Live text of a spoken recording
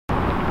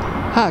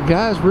Hi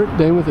guys, Rick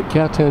Damuth at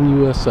Cowtown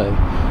USA,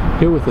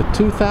 here with a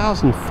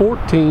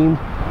 2014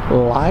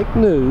 like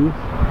new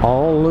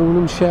all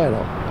aluminum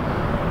Shadow.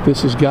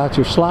 This has got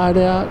your slide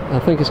out. I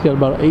think it's got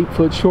about an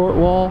 8-foot short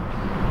wall.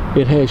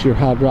 It has your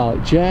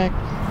hydraulic jack.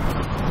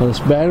 This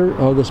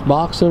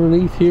box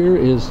underneath here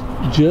is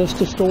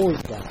just a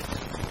storage box.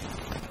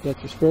 Got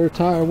your spare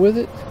tire with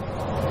it.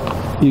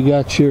 You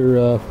got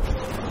your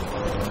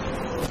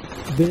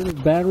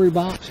vented battery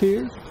box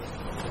here.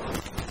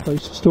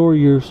 Place to store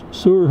your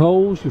sewer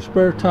hose, your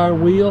spare tire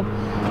wheel,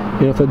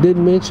 and if I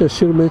didn't mention, I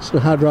should have mentioned the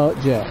hydraulic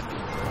jack.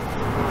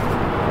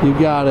 You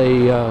got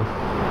a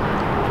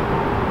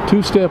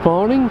 2-step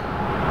awning,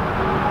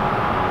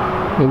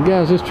 and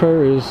guys, this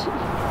trailer is,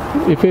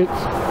 it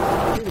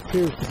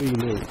appears to be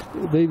new.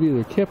 They've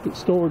either kept it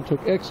stored,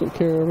 took excellent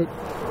care of it,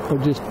 or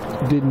just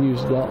didn't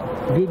use it all.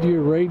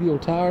 Goodyear radial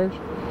tires,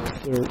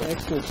 they're in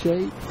excellent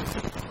shape.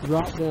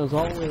 Drop downs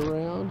all the way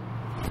around.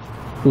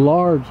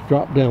 Large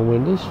drop down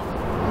windows.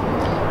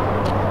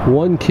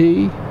 1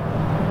 key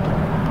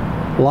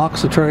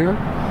locks the trailer.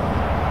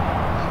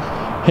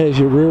 Has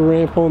your rear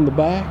ramp on the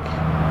back,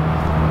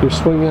 your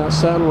swing out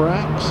saddle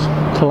racks,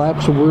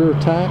 collapsible rear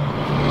tack,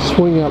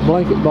 swing out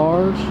blanket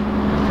bars,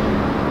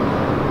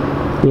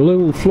 the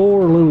aluminum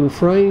floor, aluminum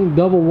frame,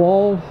 double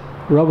wall,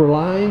 rubber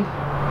lining.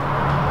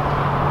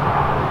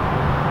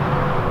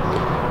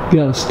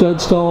 Got a stud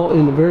stall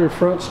in the very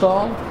front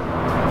stall.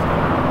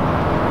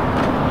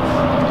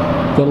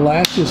 The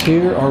latches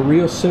here are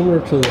real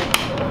similar to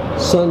the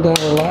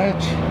Sundowner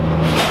latch.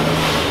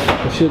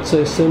 I should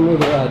say similar,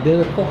 they're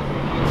identical.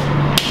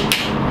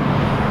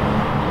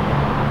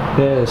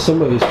 Yeah,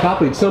 somebody's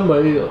copied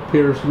somebody, it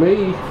appears to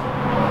me.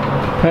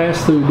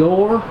 Pass-through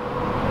door,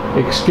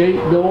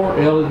 escape door,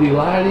 LED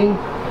lighting.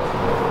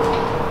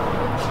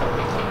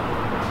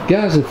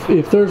 Guys,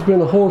 if there's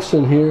been a horse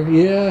in here,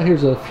 yeah,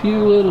 here's a few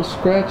little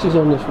scratches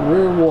on this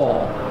rear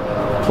wall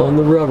on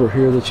the rubber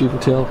here that you can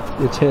tell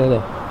it's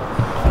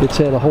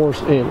had a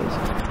horse in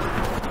it.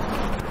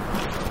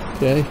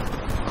 Okay,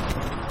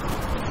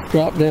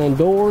 drop down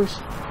doors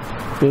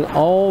in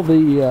all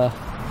the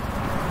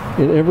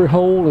in every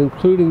hole,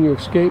 including your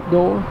escape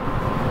door,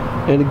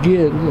 and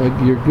again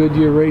your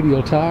Goodyear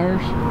radial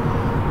tires.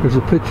 There's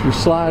a picture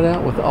slide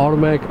out with the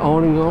automatic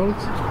awning on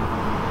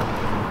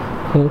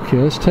it. Okay,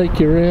 let's take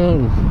you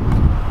around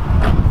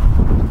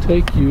and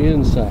take you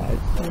inside.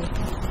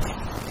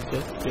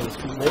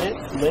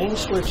 The main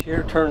switch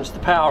here turns the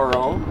power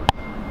on.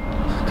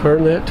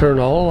 Turn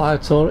all the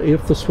lights on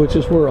if the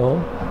switches were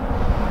on.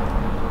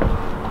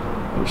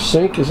 Your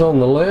sink is on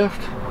the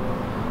left.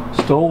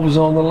 Stove is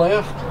on the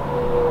left.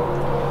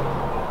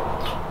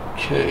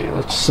 Okay,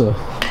 let's I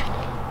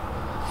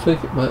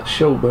think it might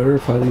show better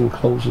if I didn't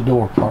close the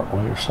door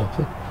partway or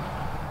something.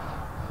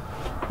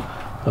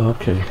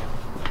 Okay.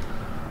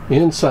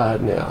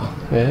 Inside now.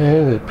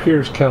 And it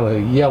appears kind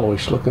of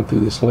yellowish looking through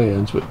this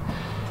lens, but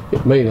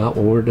it may not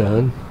when we're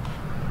done.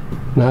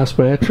 Nice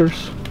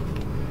mattress.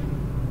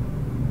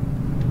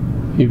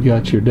 You've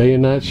got your day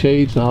and night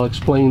shades, and I'll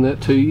explain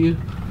that to you.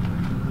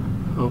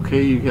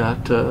 Okay, you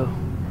got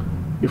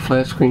your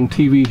flat screen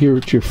TV here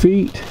at your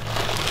feet.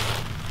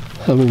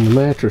 I mean the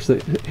mattress,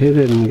 it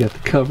hasn't got the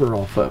cover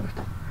off of it.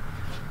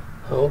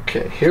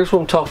 Okay, here's what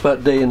I'm talking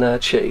about, day and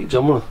night shades.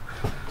 I'm going to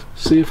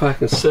see if I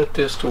can set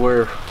this to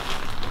where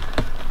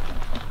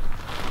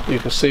you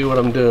can see what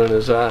I'm doing.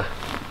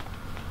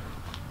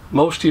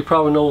 Most of you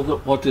probably know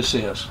what this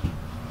is.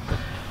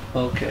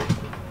 Okay,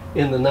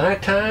 in the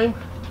nighttime,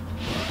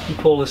 you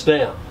pull this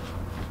down.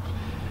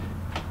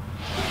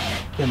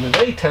 In the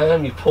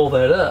daytime, you pull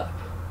that up.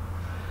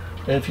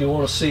 And if you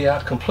want to see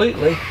out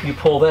completely, you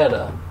pull that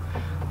up.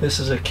 This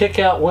is a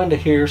kick-out window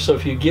here, so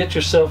if you get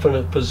yourself in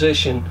a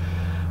position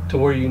to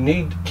where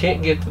you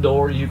can't get the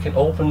door, you can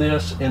open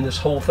this, and this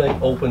whole thing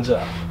opens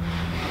up.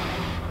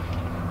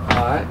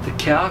 All right, the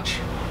couch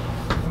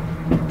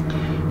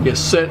is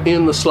set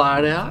in the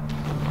slide out.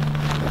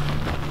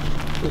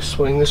 Let me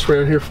swing this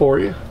around here for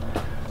you.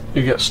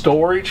 You got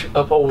storage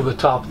up over the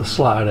top of the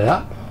slide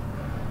out.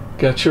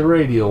 Got your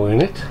radio in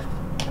it.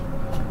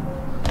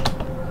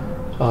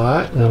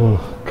 Alright, now I'm going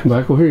to come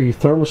back over here. Your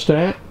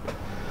thermostat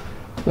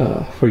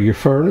for your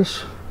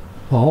furnace,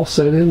 all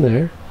set in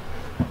there.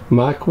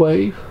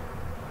 Microwave,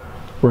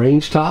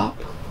 range top,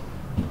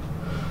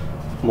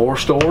 more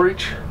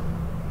storage.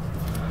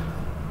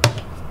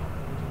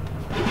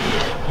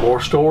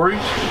 More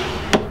storage.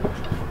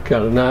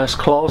 Got a nice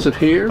closet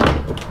here.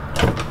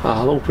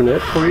 I'll open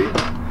that for you.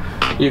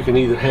 You can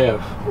either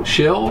have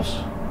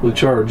shelves,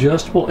 which are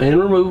adjustable and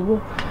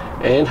removable,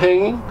 and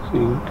hanging. You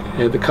can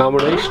have the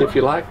combination if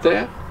you like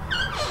that.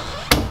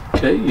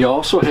 Okay, you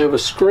also have a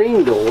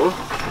screen door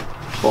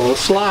on a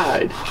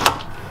slide,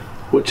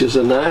 which is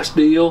a nice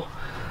deal.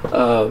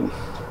 You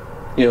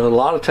know, a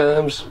lot of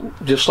times,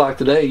 just like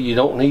today, you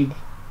don't need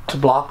to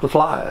block the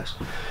flies.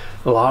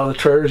 A lot of the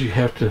trailers you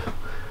have to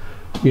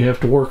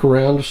work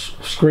around the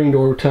screen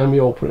door every time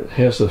you open it. It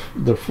has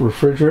the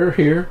refrigerator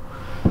here.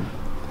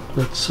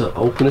 Let's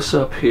open this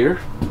up here.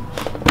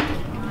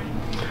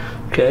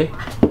 Okay,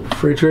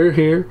 refrigerator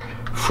here.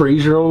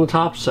 freezer on the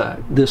top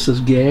side. This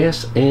is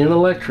gas and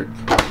electric,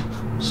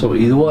 so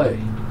either way.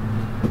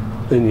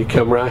 Then you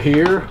come right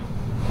here.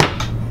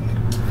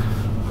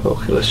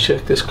 Okay, let's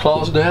check this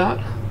closet out.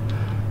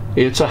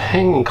 It's a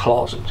hanging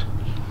closet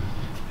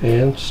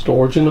and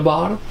storage in the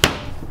bottom.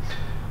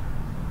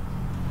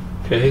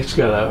 Okay, it's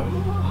got a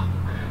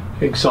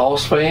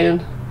exhaust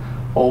fan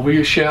over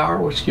your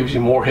shower, which gives you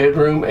more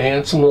headroom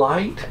and some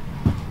light.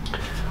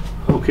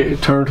 Okay,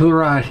 turn to the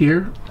right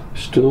here.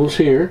 Stools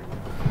here.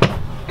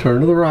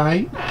 Turn to the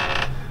right,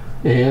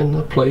 and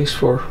a place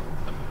for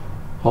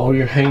all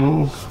your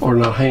hanging, or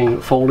not hanging,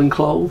 folding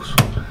clothes.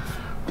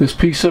 This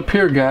piece up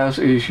here, guys,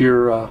 is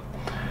your I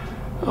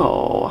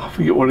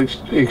forget what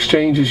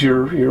exchanges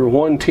your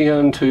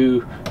 110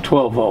 to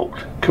 12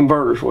 volt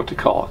converters, what they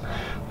call it.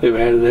 They've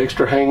added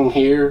extra hanging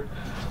here,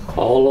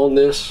 all on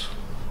this.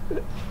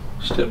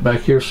 Step back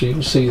here so you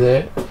can see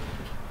that.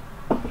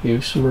 Give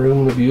you some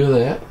room to view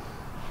that.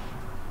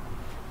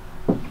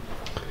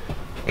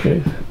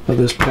 Okay, now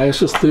this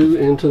passes through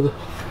into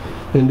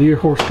your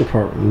horse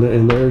compartment,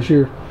 and there's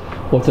your,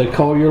 what they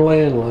call your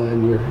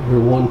landline, your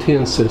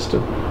 110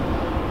 system.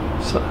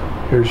 So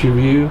here's your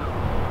view,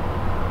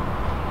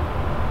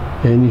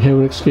 and you have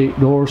an escape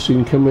door, so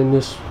you can come in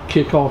this,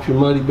 kick off your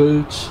muddy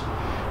boots,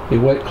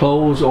 your wet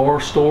clothes, or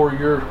store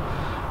your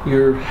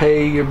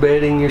hay, your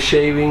bedding, your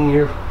shaving,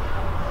 your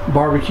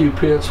barbecue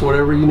pits,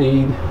 whatever you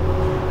need,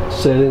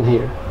 set in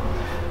here.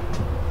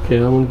 Okay,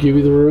 I'm going to give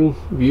you the room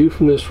view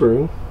from this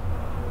room.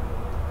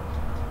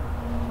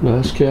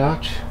 Nice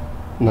couch,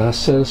 nice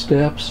set of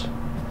steps.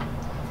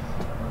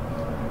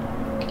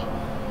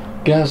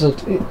 Guys,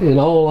 in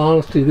all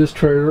honesty, this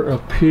trailer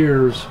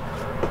appears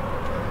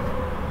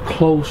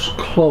close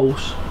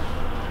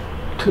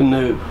to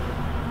new.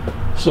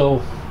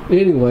 So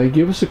anyway,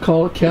 give us a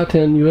call at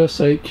Cowtown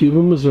USA,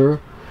 Cuba, Missouri,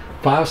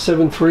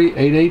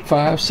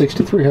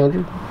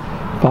 573-885-6300,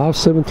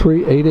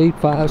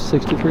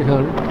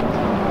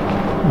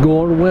 573-885-6300. Go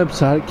on the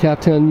website at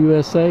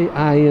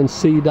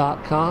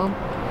cowtownusainc.com.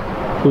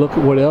 Look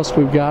at what else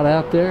we've got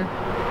out there,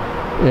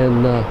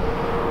 and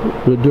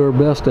we'll do our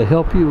best to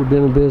help you. We've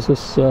been in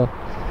business,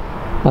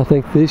 I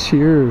think this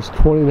year is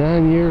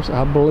 29 years,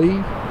 I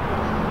believe.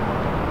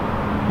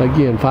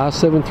 Again,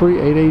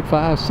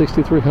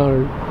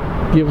 573-885-6300.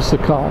 Give us a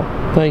call.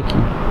 Thank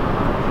you.